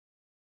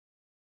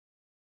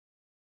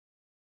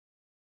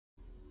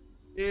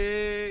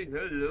Hey,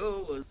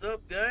 hello, what's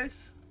up,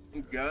 guys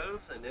and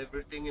gals and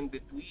everything in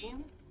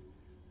between?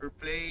 We're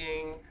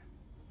playing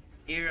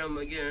ARAM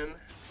again.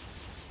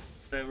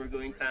 This time we're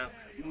going tank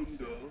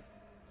Mundo.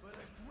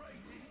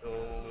 So,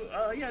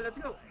 yeah, let's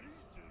go.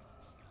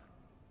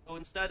 So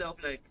instead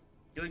of like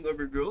doing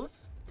overgrowth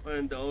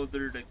and the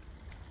other like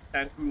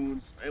tank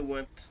runes, I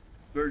went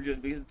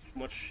Virgin because it's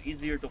much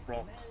easier to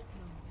proc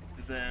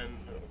than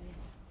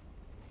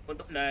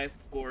Font of Life,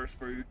 of course,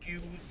 for your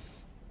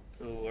Qs.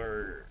 So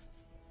our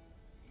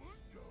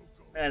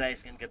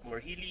allies can get more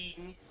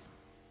healing.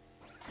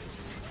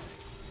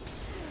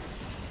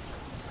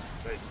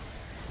 Right.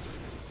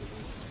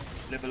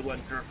 Level 1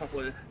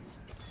 kerfuffle.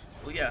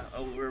 So yeah,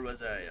 where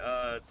was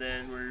I?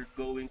 Then we're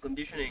going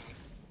conditioning.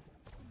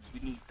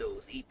 We need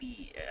those AP,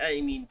 I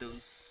mean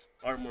those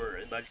armor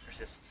and magic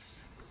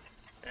resists.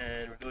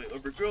 And we're going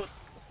overgrowth,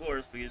 of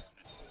course, because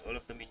all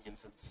of the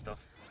minions and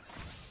stuff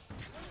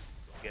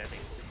getting.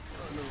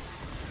 Oh no.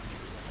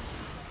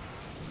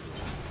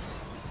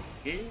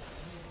 Okay.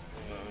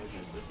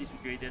 At least we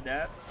created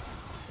that.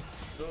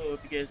 So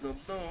if you guys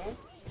don't know,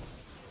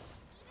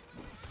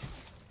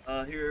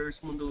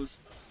 here's Mundo's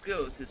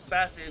skills. His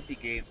passive, he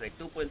gains like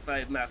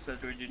 2.5 max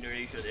health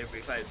regeneration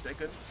every 5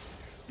 seconds.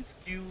 His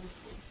Q,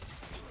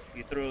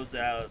 he throws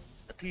out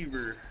a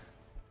cleaver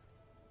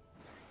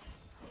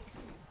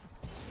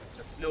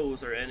that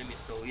slows our enemies.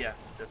 So yeah,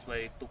 that's why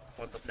I took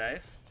Font of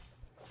Life.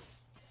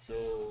 So,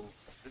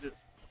 okay,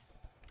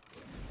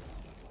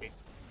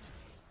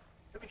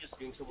 let me just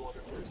drink some water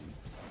first.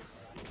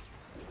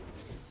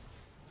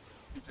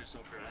 These are so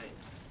dry.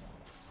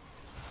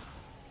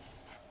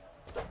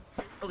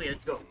 Okay,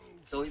 let's go.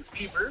 So his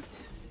cleaver,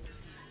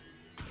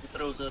 he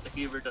throws out a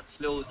cleaver that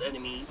slows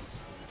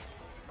enemies.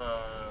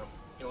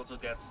 He also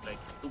gets like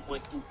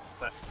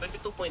 2.25,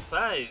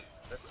 22.5.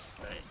 That's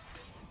right.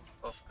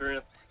 Of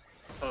current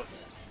health.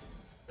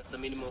 That's a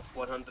minimum of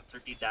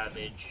 130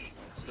 damage,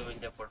 slowing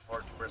them for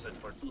 40%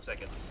 for 2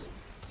 seconds.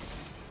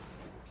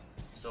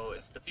 So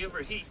if the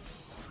cleaver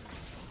hits,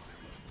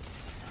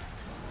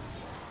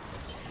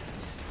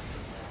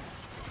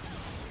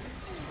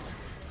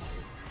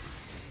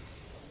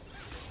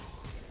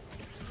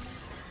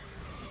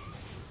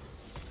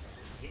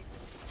 okay,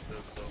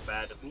 feels so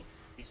bad of me.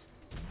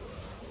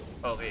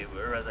 Okay,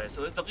 where was I?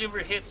 So if the cleaver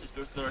hits, it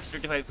restores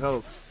 35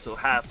 health, so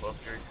half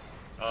of your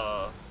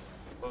of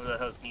the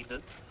health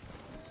needed.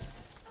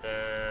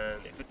 Then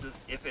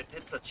if it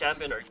hits a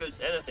champion or kills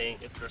anything,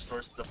 it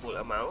restores the full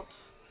amount.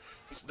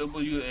 His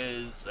W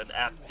is an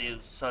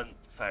active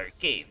Sunfire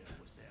Cape.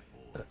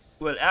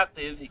 While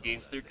active, he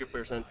gains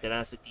 30%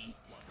 tenacity.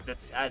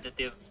 That's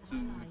additive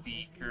to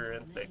the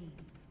current like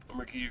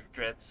Mercury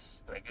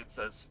threats. Like it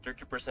says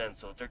 30%,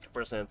 so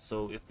 30%.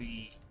 So if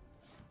we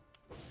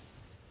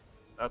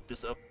up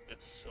this up,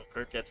 it's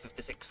currently at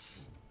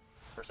 56%.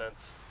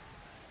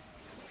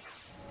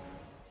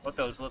 What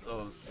else? What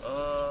else?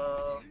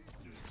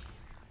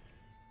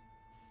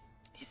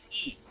 His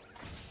E.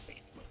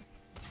 Wait.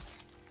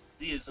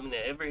 Z is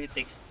whenever he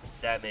takes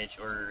damage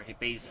or he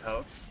pays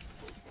health,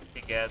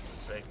 he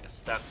gets like a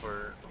stack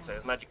for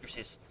magic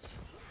resists.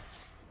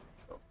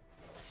 So,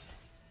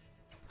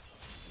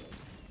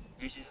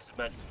 resists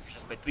magic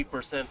resist by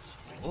 3%.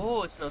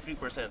 Oh, it's now 3%.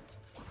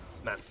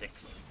 It's max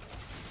 6.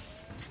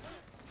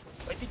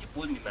 Why did you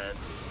pull me, man?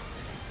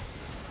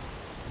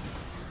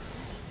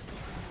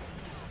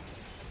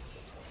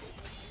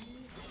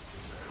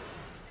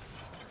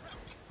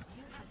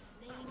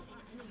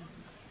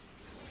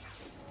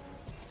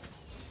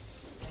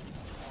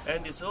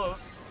 And it's all,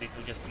 it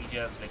will just be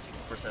just like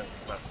 60%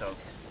 max out.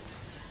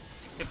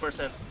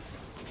 60%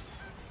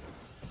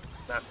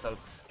 max out.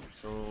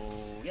 So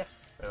yeah,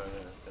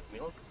 let me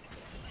hold.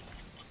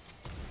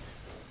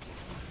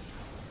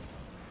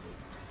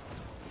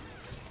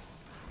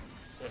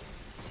 Yeah,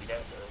 see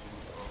that?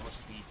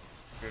 Almost be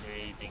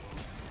generating.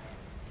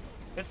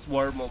 It's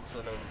Warmogs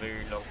on a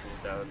very long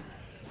cooldown.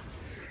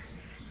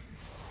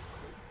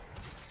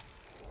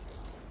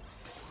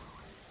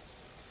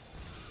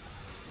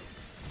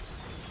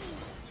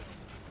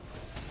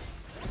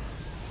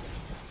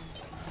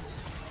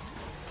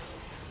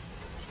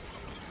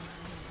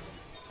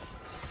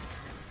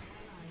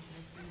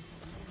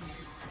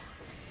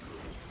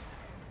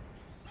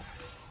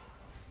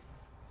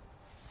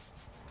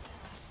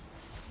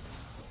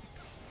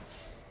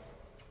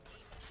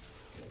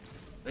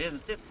 But yeah,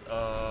 that's it.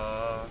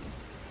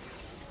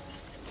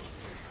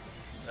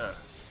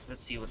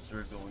 Let's see what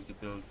we're going to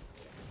build.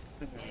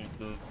 I think we need to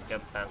build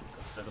Camp Tank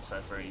instead of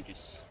Sand for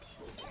Ages.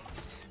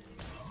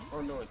 Oh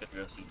no, I got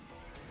Rossi.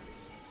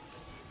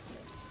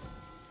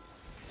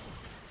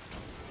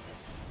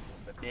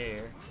 But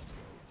there,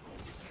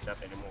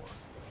 not anymore.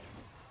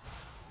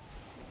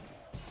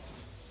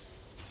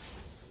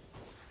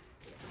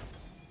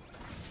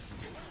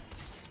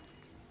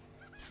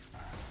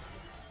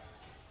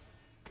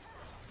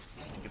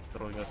 Just keep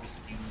throwing up his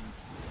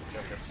Qs,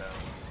 jump us down.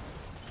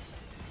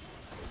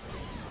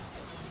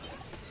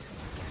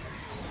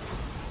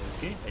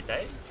 Okay, I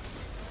died.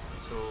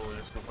 So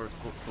let's go for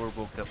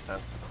Turbo Cap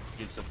Tank.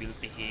 Gives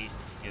ability haste,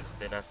 gives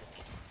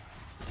tenacity.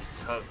 It's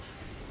hug.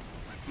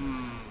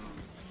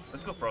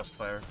 Let's go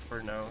Frostfire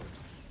for now.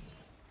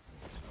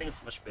 I think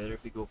it's much better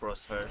if we go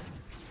Frostfire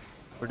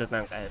for the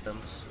tank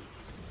items.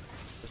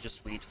 Let's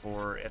just wait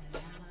for it.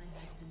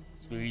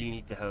 So we really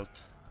need the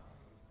health.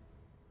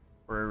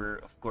 For,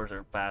 of course,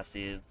 our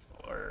passive,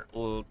 our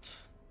ult.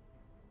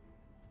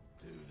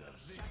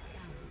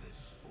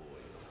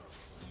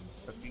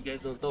 If you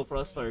guys don't know,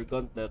 Frostfire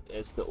Gauntlet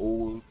is the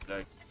old,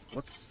 like,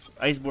 what's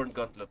Iceborne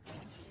Gauntlet.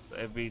 So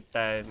every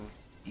time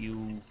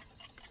you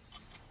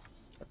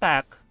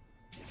attack,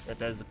 it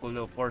has a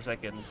cooldown of 4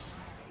 seconds.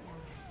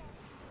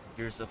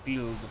 There's a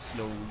field of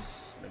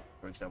slows, like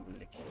for example,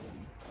 like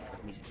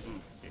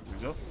there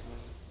we go.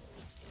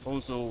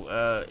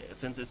 Also,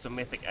 since it's a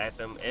mythic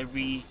item,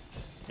 every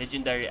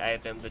legendary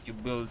item that you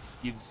build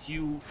gives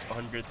you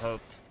 100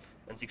 health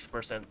and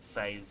 6%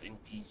 size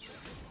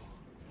increase.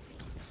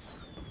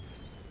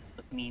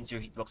 That means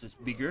your hitbox is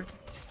bigger.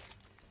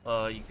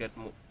 You get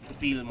to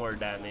deal more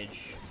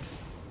damage.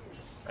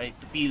 To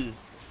deal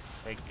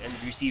like and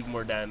receive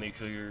more damage,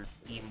 so your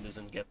team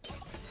doesn't get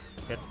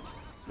hit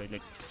by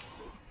like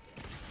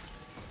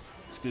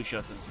skill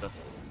shots and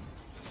stuff.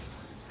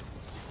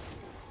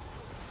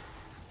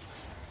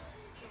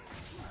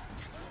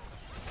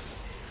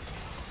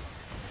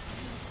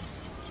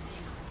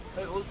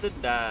 I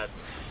ulted that.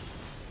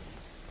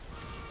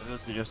 It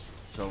was just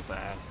so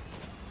fast.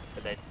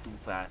 I died too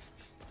fast.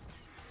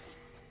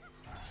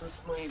 So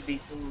it's my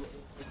base in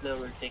right now.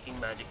 We're taking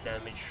magic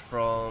damage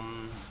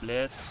from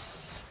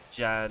Blitz,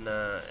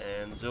 Janna,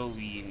 and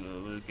Zoe.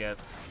 We'll get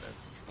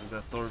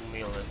the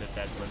Thornmail and the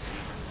Deadman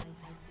Sleeper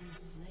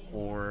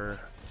for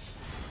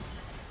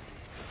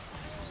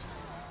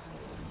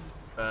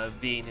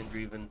Vayne and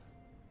Driven.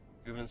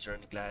 Driven's Run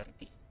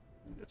Clarity.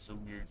 That's so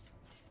weird.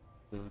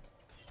 Dude.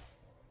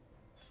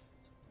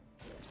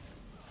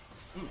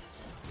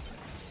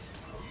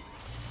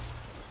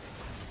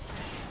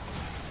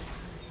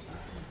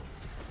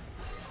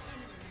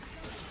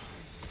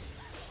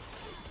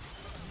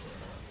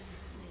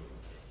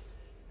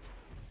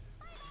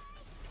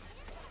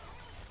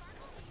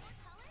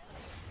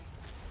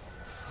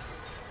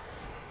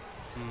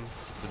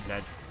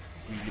 Bad,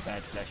 really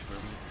bad flash for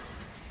me.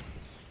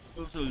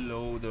 Also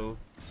low though.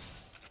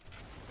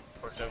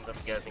 Fortunately, I'm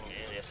not getting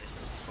any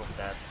assists from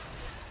that.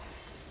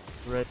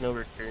 Right now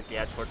we're currently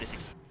at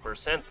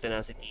 46%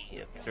 tenacity.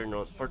 If you turn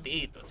on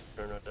 48, if you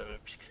turn on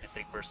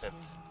 63%.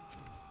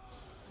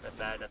 Not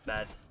bad, not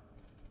bad.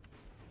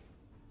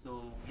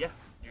 So yeah,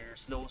 your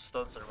slow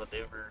stuns or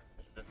whatever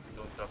isn't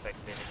going to affect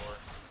me anymore.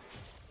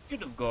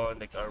 Should have gone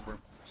like armor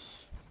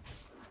boots.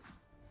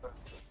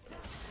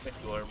 Let's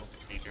go armor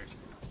boots later.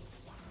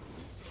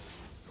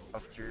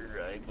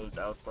 After I build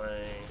out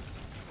my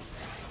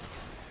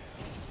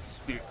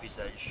Spirit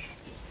Visage.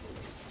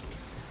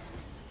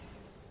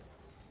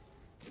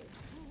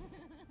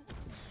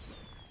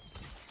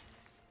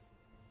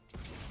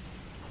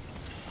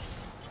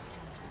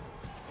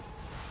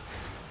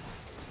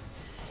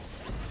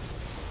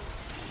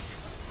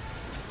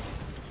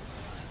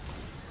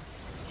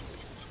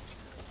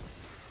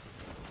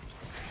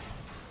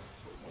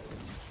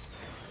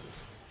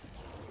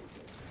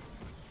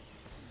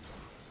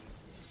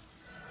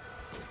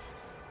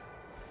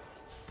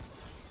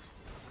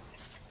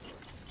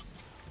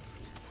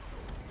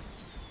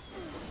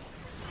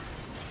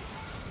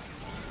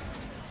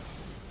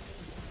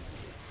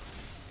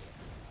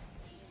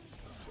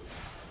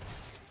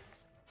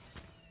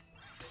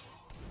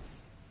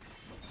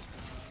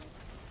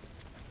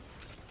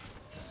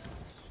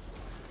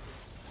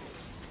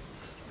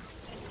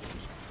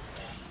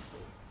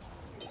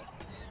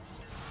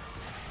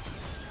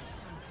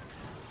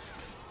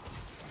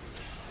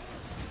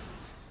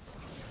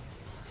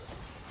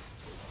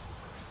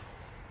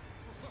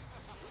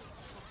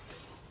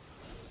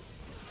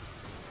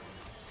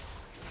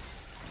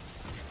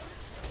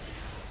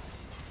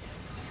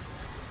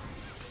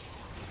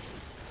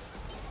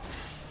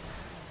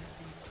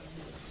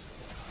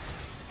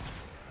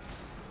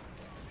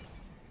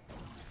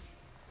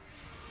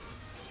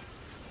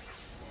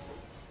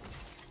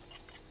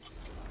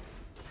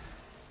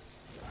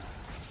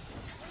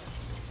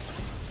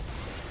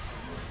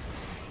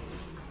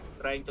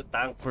 Trying to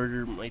tank for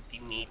my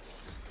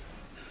teammates.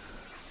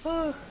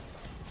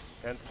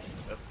 Can't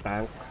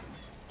tank.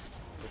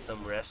 Get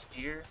some rest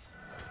here.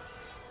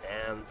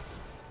 And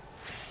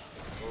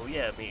oh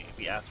yeah,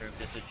 maybe after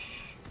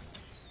Visage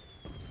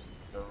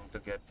to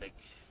get like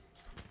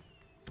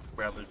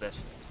Gravel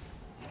Vest.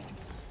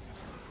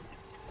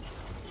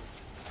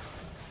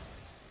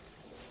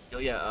 So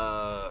yeah,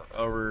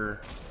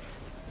 our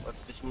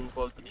what's this moon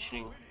called?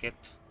 Conditioning kit.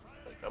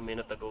 Like a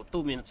minute ago,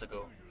 2 minutes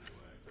ago,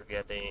 we're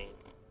getting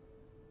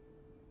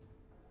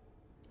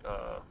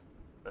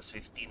plus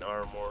 15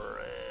 armor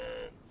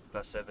and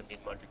plus 17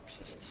 magic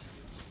resist.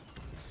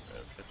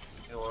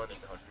 51 and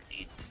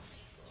 108.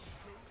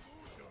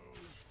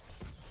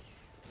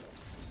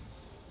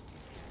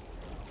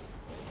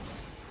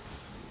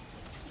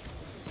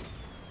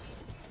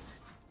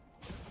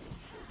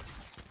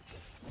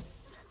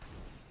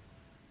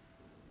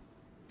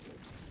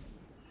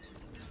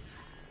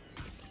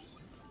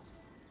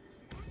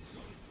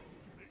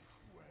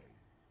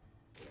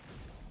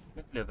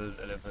 level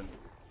 11.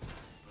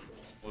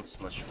 It's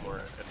much more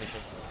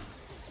efficient.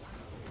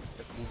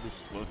 The move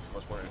is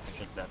much more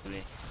efficient that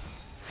way.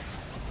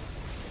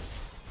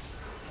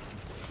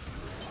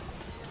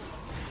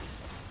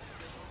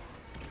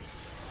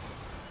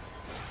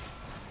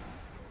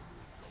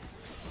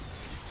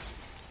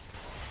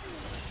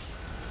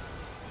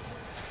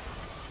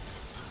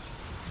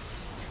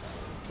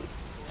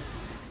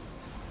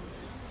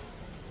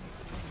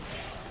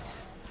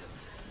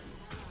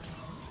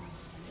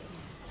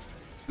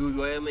 Dude,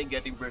 why am I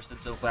getting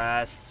bursted so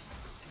fast?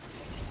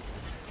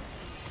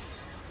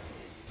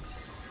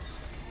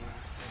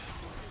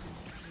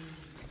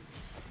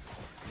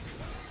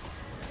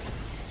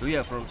 So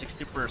yeah, from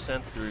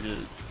 60% to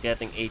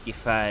getting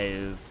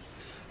 85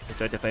 to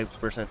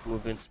 25%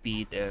 movement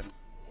speed and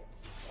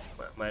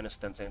minus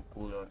 10%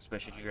 cooldown.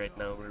 Especially right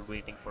now, we're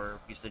waiting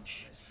for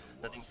usage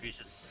that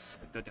increases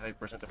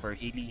 25% of our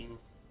healing.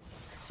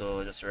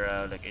 So that's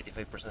around like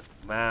 85%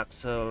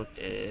 max out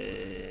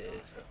is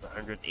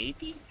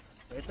 180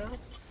 right now.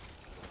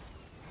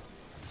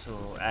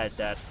 So add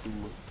that to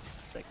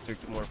like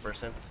 30 more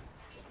percent.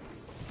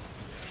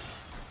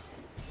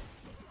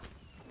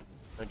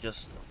 And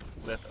just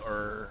with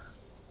our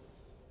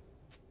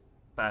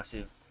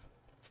passive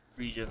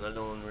region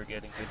alone, we're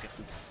getting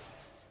 22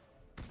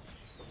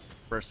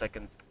 per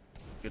second.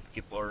 Could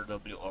keep our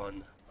W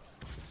on.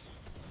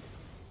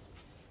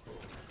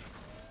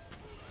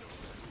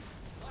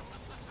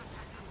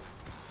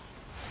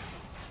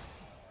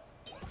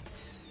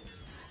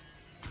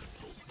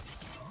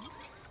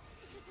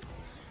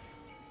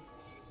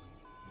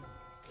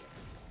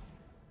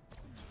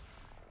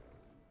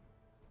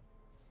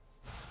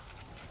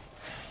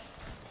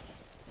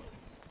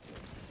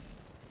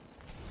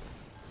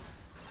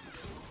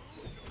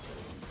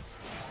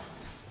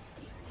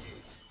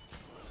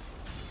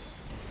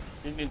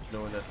 Didn't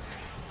know that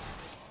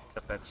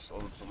affects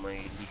also my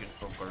Legion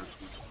from card.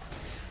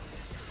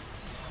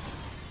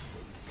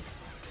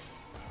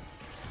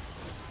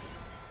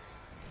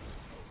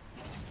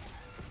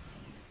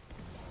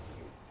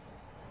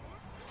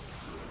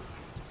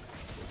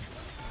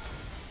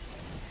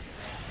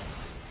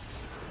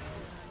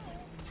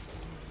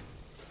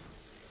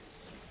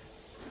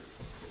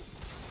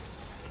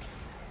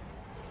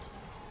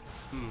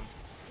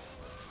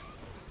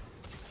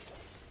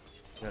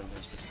 Yeah,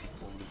 let's just keep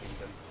moving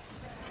them.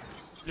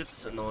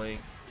 It's annoying.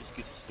 Just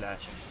keep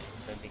slashing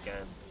when they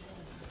can.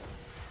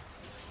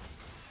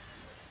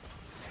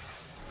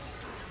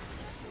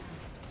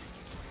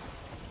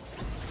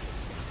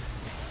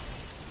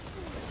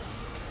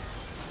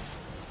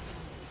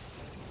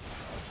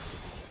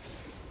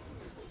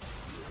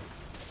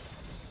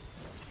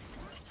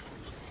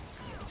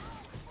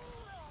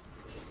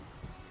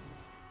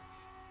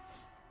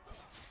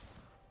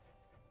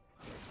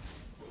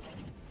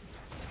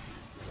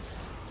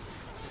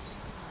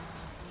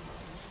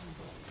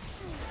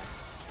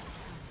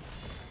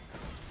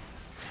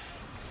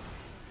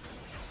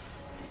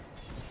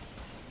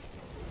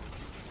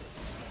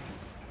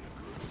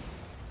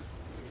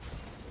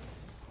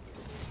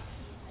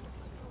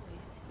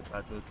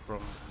 Battled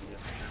from the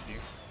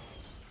here.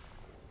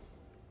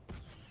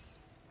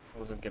 I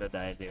wasn't gonna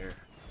die there.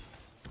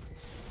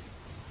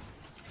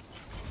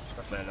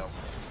 Not bad at all.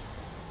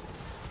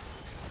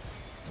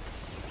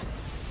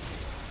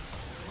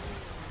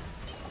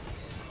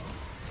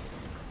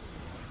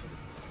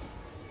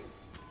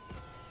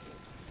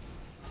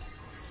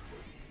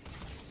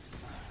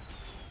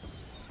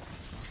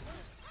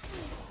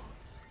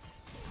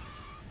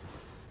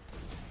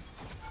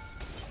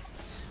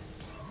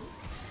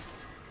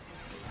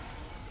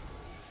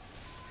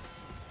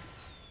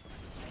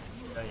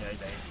 I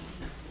died.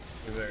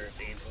 We were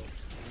painful.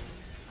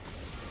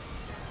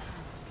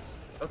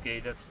 Okay,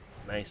 that's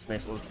nice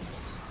ult.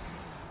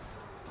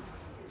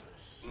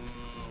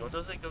 What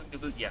was I going to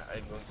build? Yeah,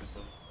 I'm going to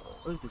build.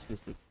 Oh, this goes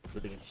to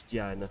build against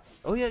Gianna.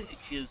 Oh yeah,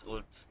 she has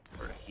ult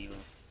for a heal.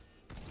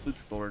 Good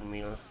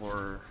Thornmail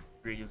for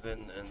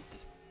Raven and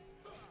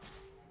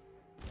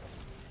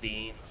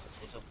Vayne.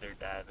 Most of their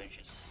damage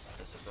is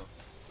physical.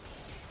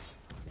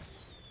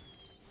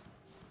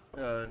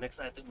 Next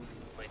item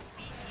might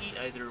be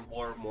either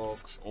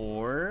Warmogs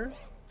or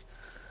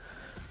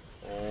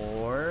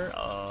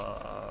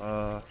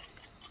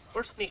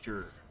Force of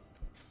Nature.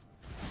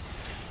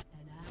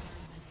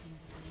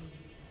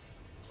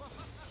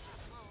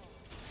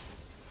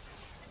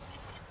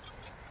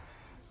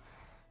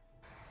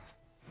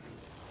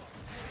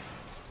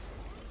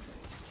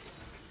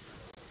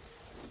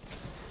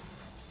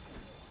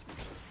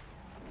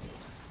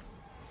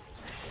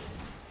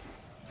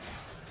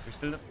 We're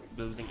still not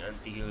building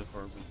anti-heal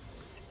for me.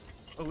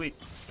 Oh wait,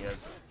 yeah.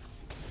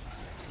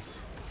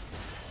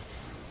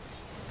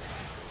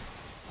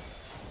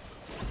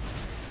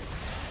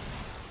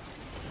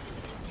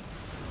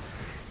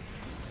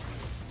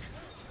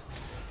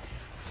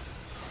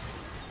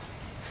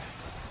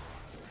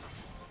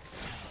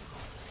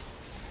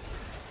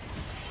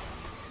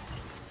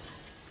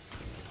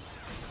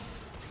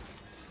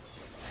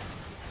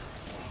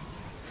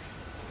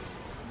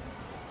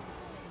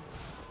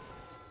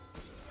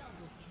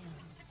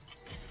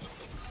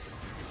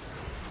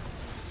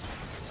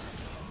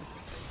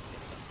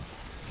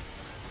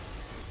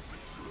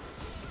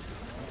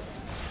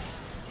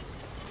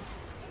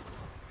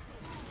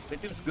 My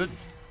team's good.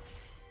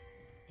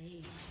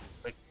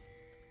 Like,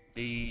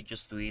 they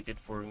just waited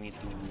for me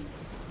to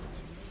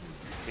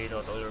fade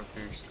out all of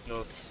their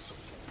skills.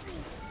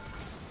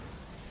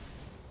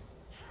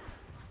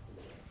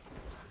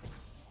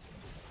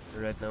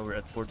 Right now we're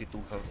at 42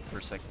 health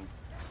per second.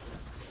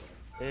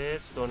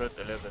 It's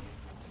 211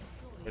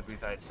 every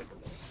 5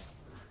 seconds.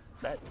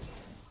 Bad.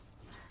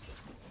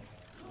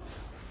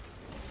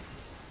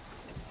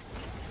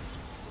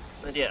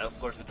 And yeah, of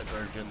course with the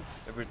Guardian,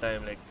 every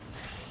time like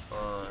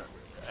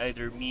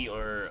either me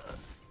or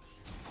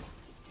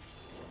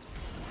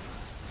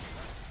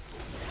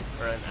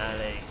an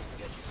ally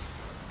gets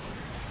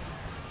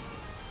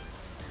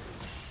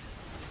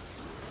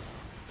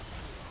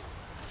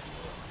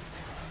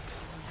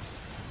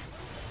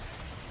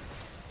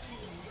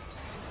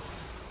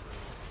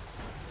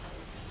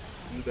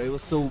the guy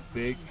was so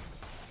big,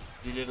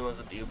 Zillion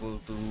wasn't able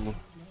to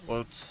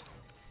ult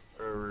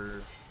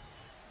or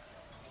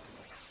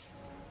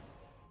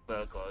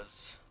well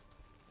cause.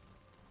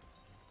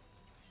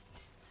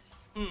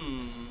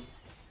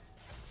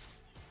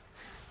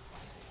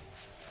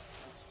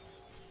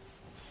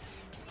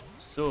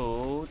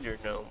 So they're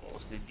now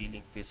mostly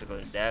dealing physical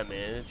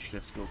damage.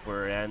 Let's go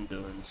for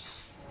randoms.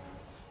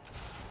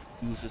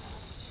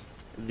 Uses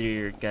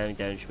their organic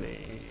damage by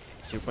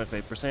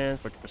 0.5%,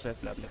 40%,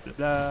 blah blah blah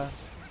blah.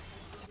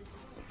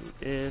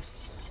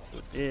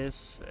 Do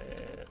this,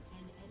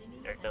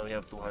 and right now we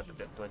have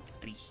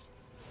 223.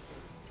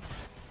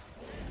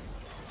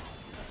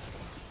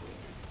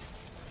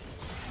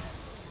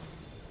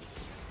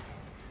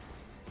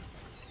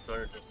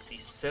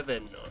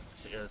 257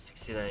 or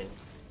 69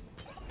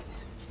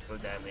 full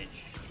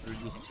damage. We're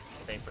using 69%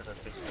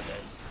 physical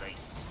damage.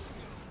 Nice.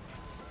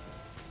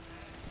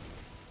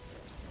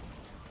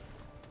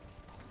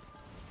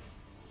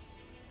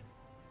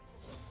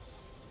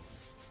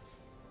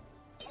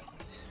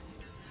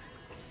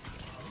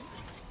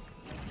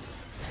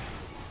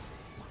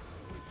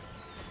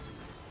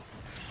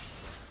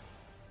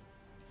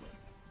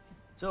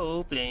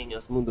 So, playing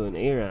as Mundo and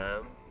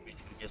ARAM,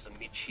 basically just a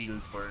mid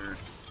shield for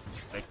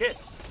like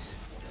this.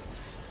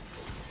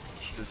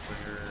 Shield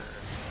for your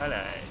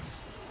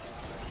allies.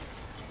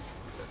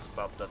 Let's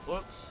pop that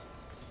works.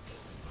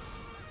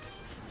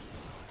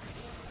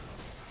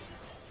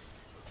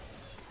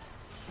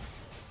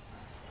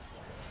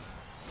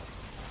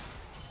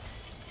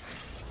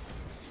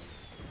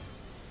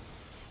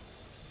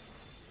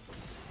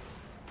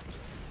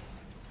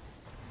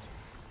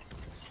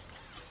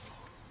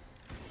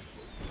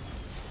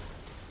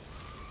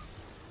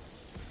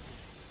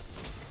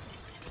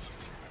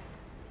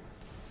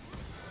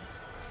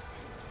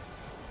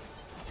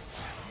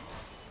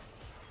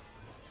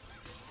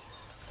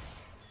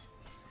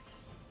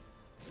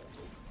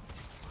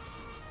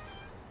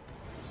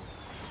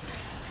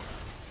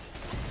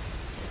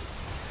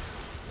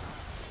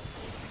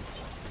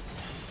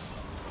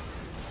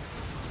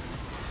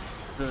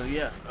 So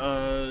yeah,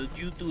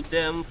 due to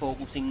them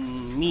focusing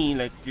me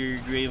like their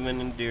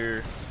Draven in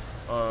their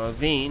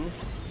vein,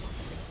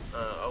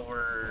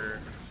 our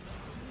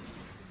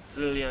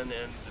Zillion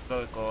and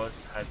Vel'Koz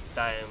had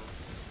time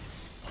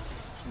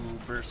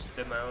to burst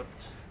them out.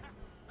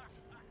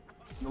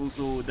 And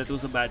also, that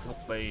was a bad hook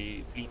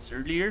by Blitz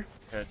earlier.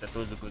 That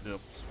was a good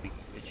hook, speaking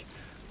of which.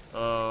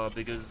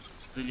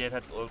 Because Zillion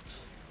had ult.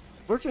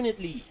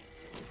 Fortunately,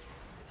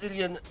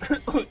 Zillion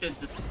ulted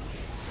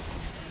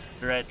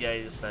the right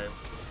guy this time.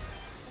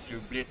 Your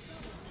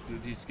Blitz,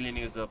 dude, he's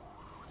cleaning us up.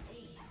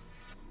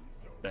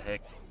 The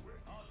heck.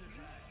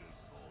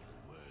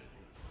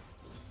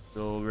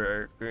 So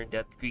we're currently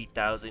at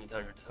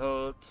 3,800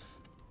 health.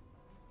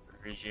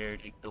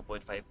 Regenerating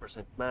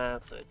 2.5%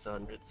 max, so it's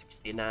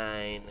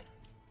 169.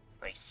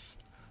 Nice.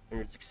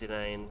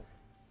 169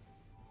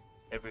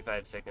 every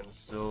 5 seconds.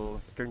 So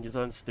if we turn this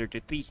on, it's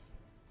 33.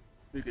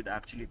 We could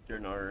actually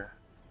turn our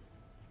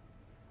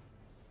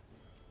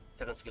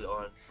second skill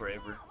on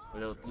forever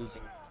without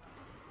losing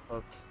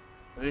health.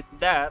 With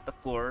that,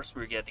 of course,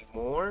 we're getting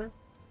more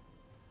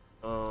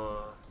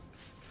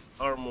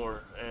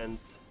armor and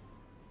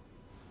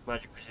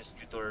magic resist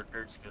due to our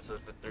third skill. So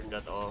if we turn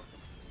that off,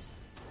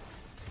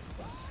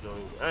 it's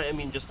going. I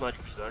mean, just magic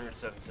resist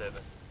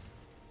 177.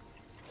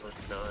 So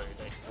it's now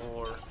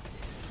 194.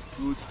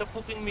 Dude, stop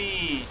hooking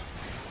me!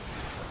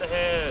 What the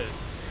hell?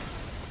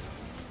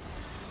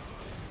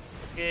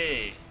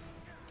 Okay.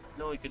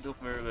 No, we could hook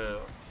very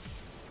well.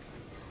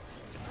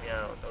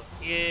 Yeah,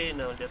 okay,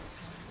 now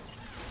let's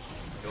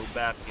go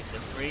back in the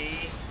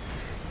fray.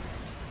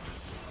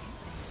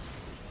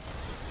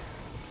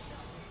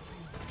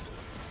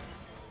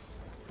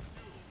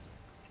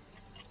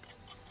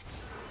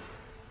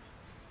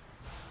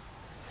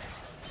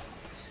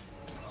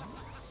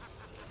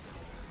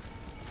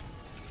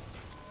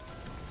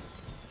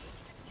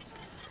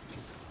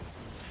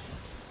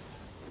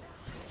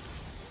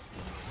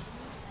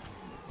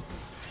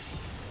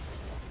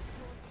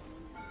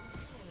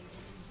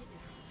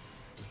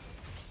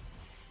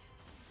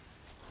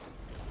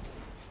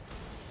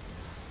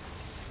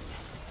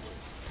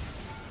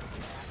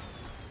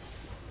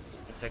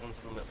 Seconds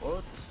from my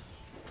ult.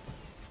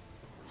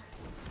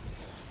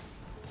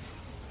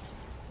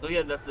 So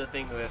yeah, that's the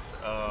thing with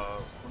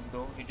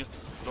Mundo. You just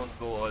don't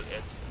go all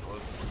in.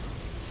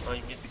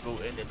 You need to go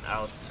in and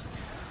out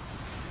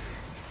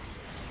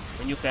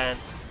when you can.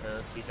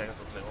 3 seconds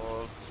of my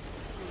ult.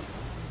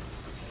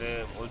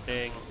 Okay, I'm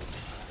ulting.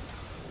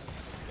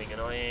 Being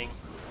annoying.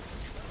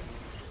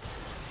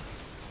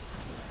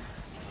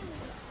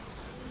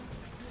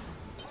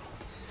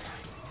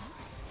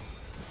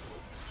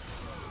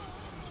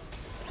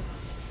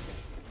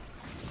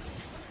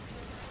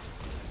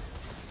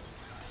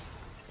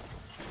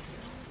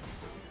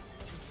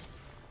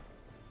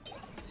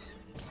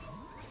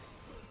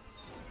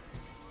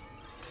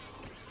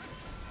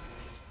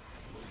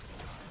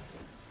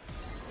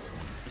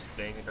 Just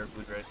playing with our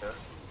food right now.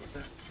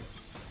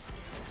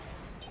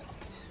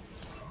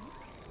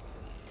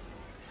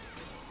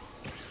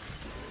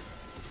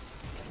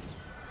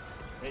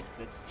 Right,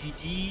 that's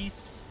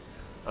GG's.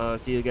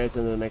 See you guys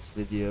in the next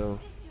video.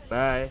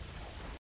 Bye.